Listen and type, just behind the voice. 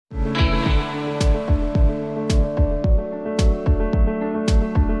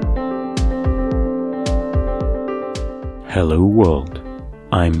Hello world,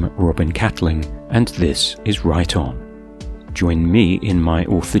 I'm Robin Catling and this is Write On. Join me in my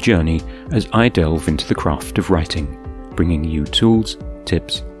author journey as I delve into the craft of writing, bringing you tools,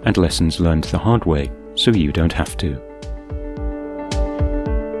 tips and lessons learned the hard way so you don't have to.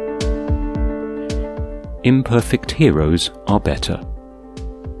 Imperfect heroes are better.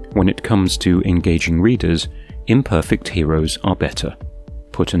 When it comes to engaging readers, imperfect heroes are better.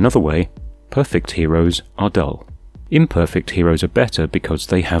 Put another way, perfect heroes are dull. Imperfect heroes are better because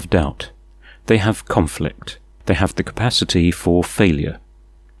they have doubt. They have conflict. They have the capacity for failure.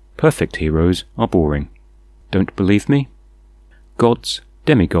 Perfect heroes are boring. Don't believe me? Gods,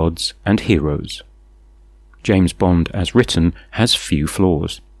 demigods, and heroes. James Bond, as written, has few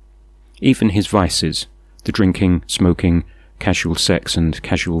flaws. Even his vices, the drinking, smoking, casual sex and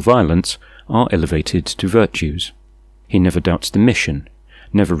casual violence, are elevated to virtues. He never doubts the mission,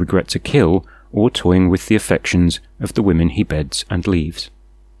 never regrets a kill, or toying with the affections of the women he beds and leaves.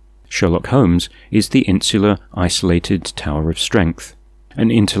 Sherlock Holmes is the insular, isolated tower of strength.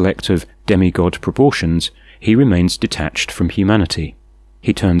 An intellect of demigod proportions, he remains detached from humanity.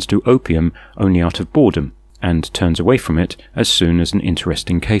 He turns to opium only out of boredom, and turns away from it as soon as an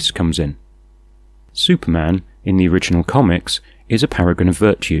interesting case comes in. Superman, in the original comics, is a paragon of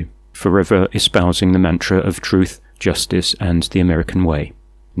virtue, forever espousing the mantra of truth, justice, and the American way.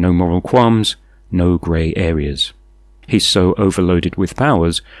 No moral qualms, no grey areas. He's so overloaded with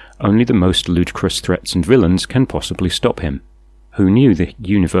powers, only the most ludicrous threats and villains can possibly stop him. Who knew the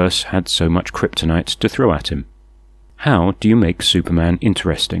universe had so much kryptonite to throw at him? How do you make Superman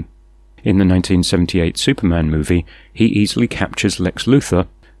interesting? In the 1978 Superman movie, he easily captures Lex Luthor,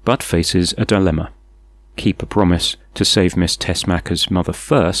 but faces a dilemma. Keep a promise to save Miss Tessmacher's mother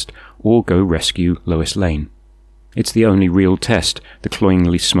first, or go rescue Lois Lane. It's the only real test the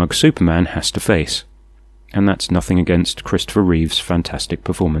cloyingly smug Superman has to face. And that's nothing against Christopher Reeve's fantastic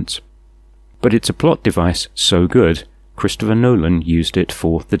performance. But it's a plot device so good, Christopher Nolan used it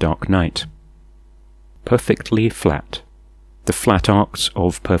for The Dark Knight. Perfectly flat. The flat arcs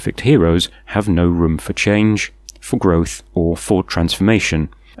of perfect heroes have no room for change, for growth, or for transformation,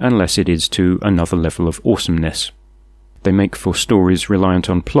 unless it is to another level of awesomeness. They make for stories reliant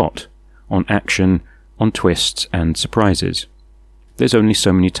on plot, on action, on twists and surprises. There's only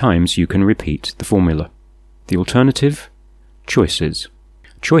so many times you can repeat the formula. The alternative? Choices.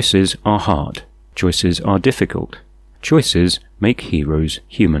 Choices are hard. Choices are difficult. Choices make heroes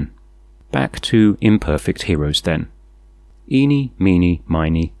human. Back to imperfect heroes then. Eeny, meeny,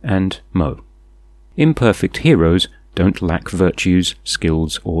 miny, and mo. Imperfect heroes don't lack virtues,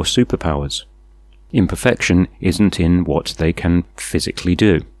 skills, or superpowers. Imperfection isn't in what they can physically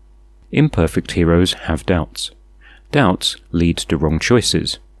do. Imperfect heroes have doubts. Doubts lead to wrong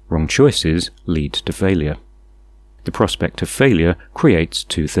choices. Wrong choices lead to failure. The prospect of failure creates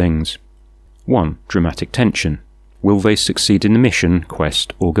two things. 1. Dramatic tension. Will they succeed in the mission,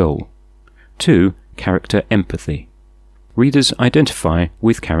 quest, or goal? 2. Character empathy. Readers identify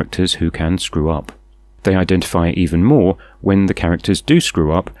with characters who can screw up. They identify even more when the characters do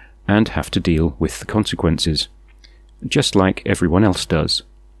screw up and have to deal with the consequences. Just like everyone else does.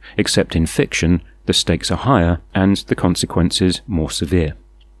 Except in fiction, the stakes are higher and the consequences more severe.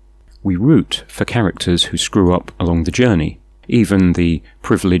 We root for characters who screw up along the journey, even the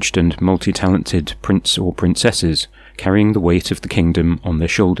privileged and multi-talented prince or princesses carrying the weight of the kingdom on their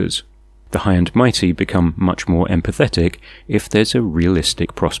shoulders. The high and mighty become much more empathetic if there's a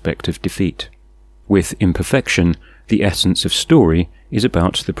realistic prospect of defeat. With imperfection, the essence of story is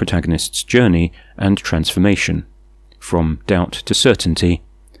about the protagonist's journey and transformation, from doubt to certainty,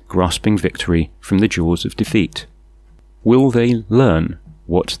 grasping victory from the jaws of defeat. Will they learn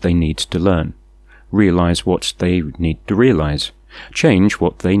what they need to learn, realize what they need to realize, change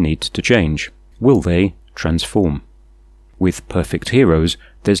what they need to change? Will they transform? With perfect heroes,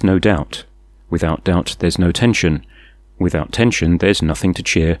 there's no doubt. Without doubt, there's no tension. Without tension, there's nothing to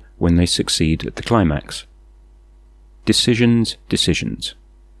cheer when they succeed at the climax. Decisions, decisions.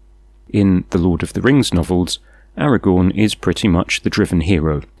 In the Lord of the Rings novels, Aragorn is pretty much the driven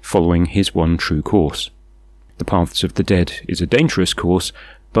hero, following his one true course. The Paths of the Dead is a dangerous course,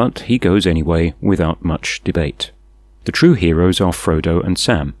 but he goes anyway without much debate. The true heroes are Frodo and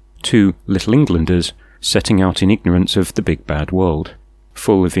Sam, two Little Englanders setting out in ignorance of the big bad world.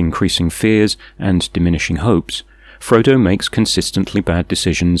 Full of increasing fears and diminishing hopes, Frodo makes consistently bad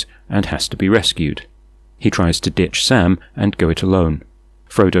decisions and has to be rescued. He tries to ditch Sam and go it alone.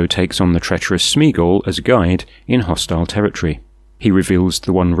 Frodo takes on the treacherous Smeagol as a guide in hostile territory. He reveals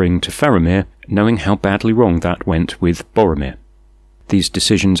the One Ring to Faramir, knowing how badly wrong that went with Boromir. These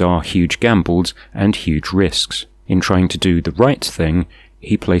decisions are huge gambles and huge risks. In trying to do the right thing,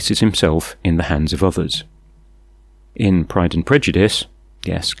 he places himself in the hands of others. In Pride and Prejudice,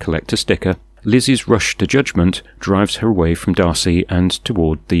 yes, collect a sticker, Lizzie's rush to judgment drives her away from Darcy and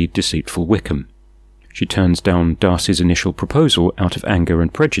toward the deceitful Wickham. She turns down Darcy's initial proposal out of anger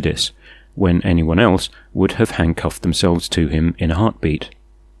and prejudice, when anyone else would have handcuffed themselves to him in a heartbeat.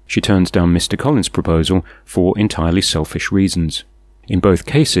 She turns down Mr. Collins' proposal for entirely selfish reasons. In both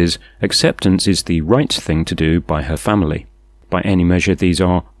cases, acceptance is the right thing to do by her family. By any measure, these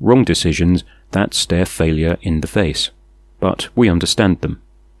are wrong decisions that stare failure in the face. But we understand them.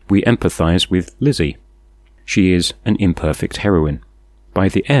 We empathise with Lizzie. She is an imperfect heroine. By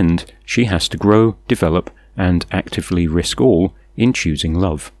the end, she has to grow, develop, and actively risk all in choosing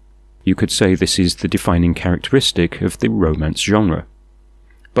love. You could say this is the defining characteristic of the romance genre.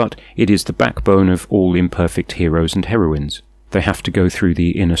 But it is the backbone of all imperfect heroes and heroines. They have to go through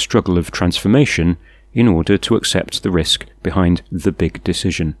the inner struggle of transformation in order to accept the risk behind the big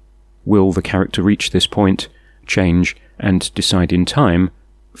decision. Will the character reach this point, change, and decide in time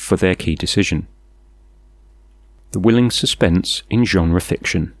for their key decision? The willing suspense in genre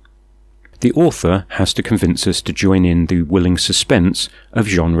fiction. The author has to convince us to join in the willing suspense of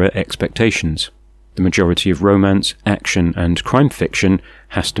genre expectations. The majority of romance, action, and crime fiction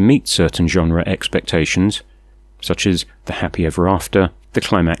has to meet certain genre expectations, such as the happy ever after, the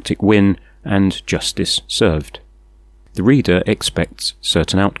climactic win, and justice served. The reader expects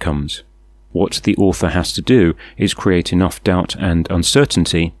certain outcomes. What the author has to do is create enough doubt and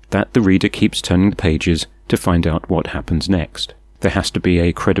uncertainty that the reader keeps turning the pages to find out what happens next. There has to be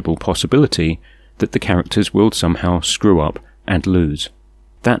a credible possibility that the characters will somehow screw up and lose.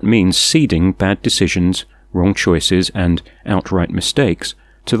 That means ceding bad decisions, wrong choices, and outright mistakes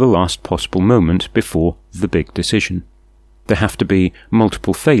to the last possible moment before the big decision. There have to be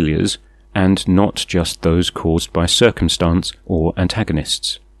multiple failures, and not just those caused by circumstance or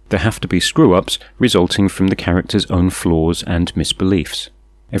antagonists. There have to be screw-ups resulting from the character's own flaws and misbeliefs.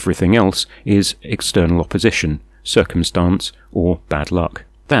 Everything else is external opposition, circumstance, or bad luck.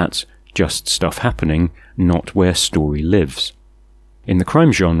 That's just stuff happening, not where story lives. In the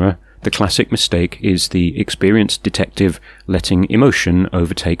crime genre, the classic mistake is the experienced detective letting emotion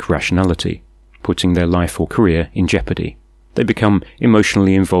overtake rationality, putting their life or career in jeopardy. They become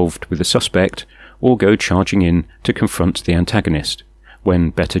emotionally involved with the suspect, or go charging in to confront the antagonist,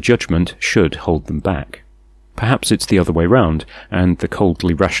 when better judgment should hold them back. Perhaps it's the other way round, and the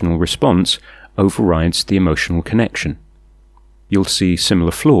coldly rational response overrides the emotional connection. You'll see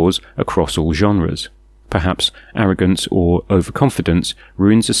similar flaws across all genres. Perhaps arrogance or overconfidence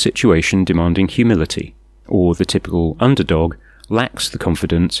ruins a situation demanding humility, or the typical underdog lacks the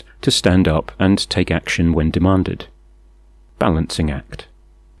confidence to stand up and take action when demanded. Balancing act.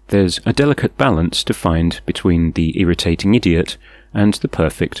 There's a delicate balance to find between the irritating idiot and the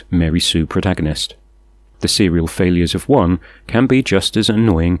perfect Mary Sue protagonist. The serial failures of one can be just as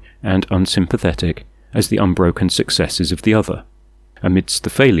annoying and unsympathetic as the unbroken successes of the other. Amidst the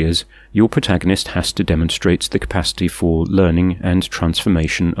failures, your protagonist has to demonstrate the capacity for learning and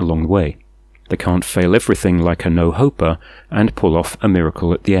transformation along the way. They can't fail everything like a no-hoper and pull off a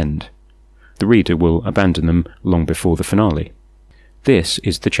miracle at the end. The reader will abandon them long before the finale. This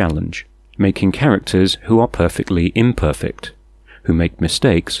is the challenge, making characters who are perfectly imperfect, who make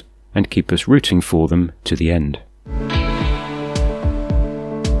mistakes and keep us rooting for them to the end.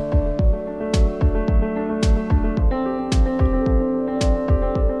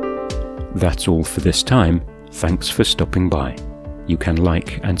 That's all for this time. Thanks for stopping by. You can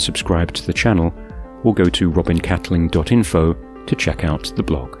like and subscribe to the channel, or go to robincatling.info to check out the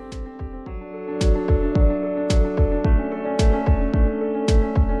blog.